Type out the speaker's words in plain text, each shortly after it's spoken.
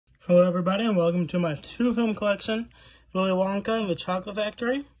Hello everybody and welcome to my 2-film collection, Willy Wonka and the Chocolate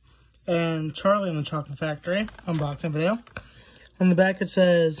Factory and Charlie and the Chocolate Factory unboxing video. On the back it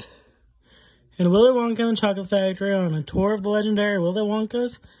says, in Willy Wonka and the Chocolate Factory on a tour of the legendary Willy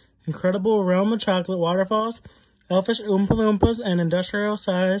Wonka's incredible realm of chocolate waterfalls, elfish Oompa Loompas and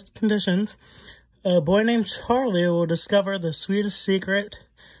industrial-sized conditions, a boy named Charlie will discover the sweetest secret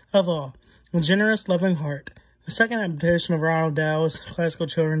of all, a generous, loving heart. The second adaptation of Roald Dahl's classical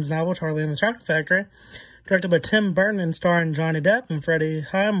children's novel, Charlie and the Chocolate Factory, directed by Tim Burton and starring Johnny Depp and Freddie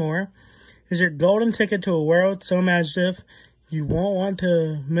Highmore, is your golden ticket to a world so imaginative you won't want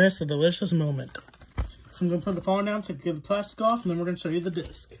to miss a delicious moment. So I'm going to put the phone down so I can get the plastic off, and then we're going to show you the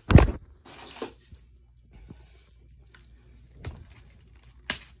disc.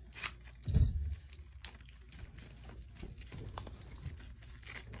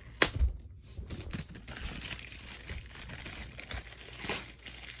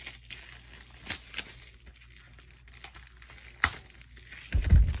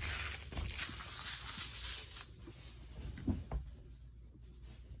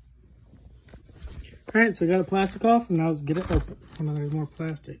 Alright, so we got the plastic off, and now let's get it open. Oh no, there's more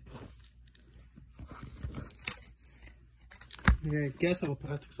plastic. Okay, I guess all the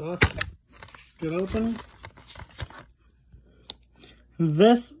plastic's off. Let's get it open. And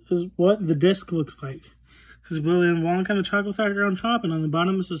this is what the disc looks like. This is Willy and Wonka and the Chocolate Factory on top, and on the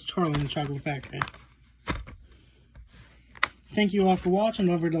bottom this is Charlie and the Chocolate Factory. Thank you all for watching.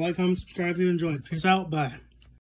 Don't forget to like, comment, subscribe if you enjoyed. Peace out. Bye.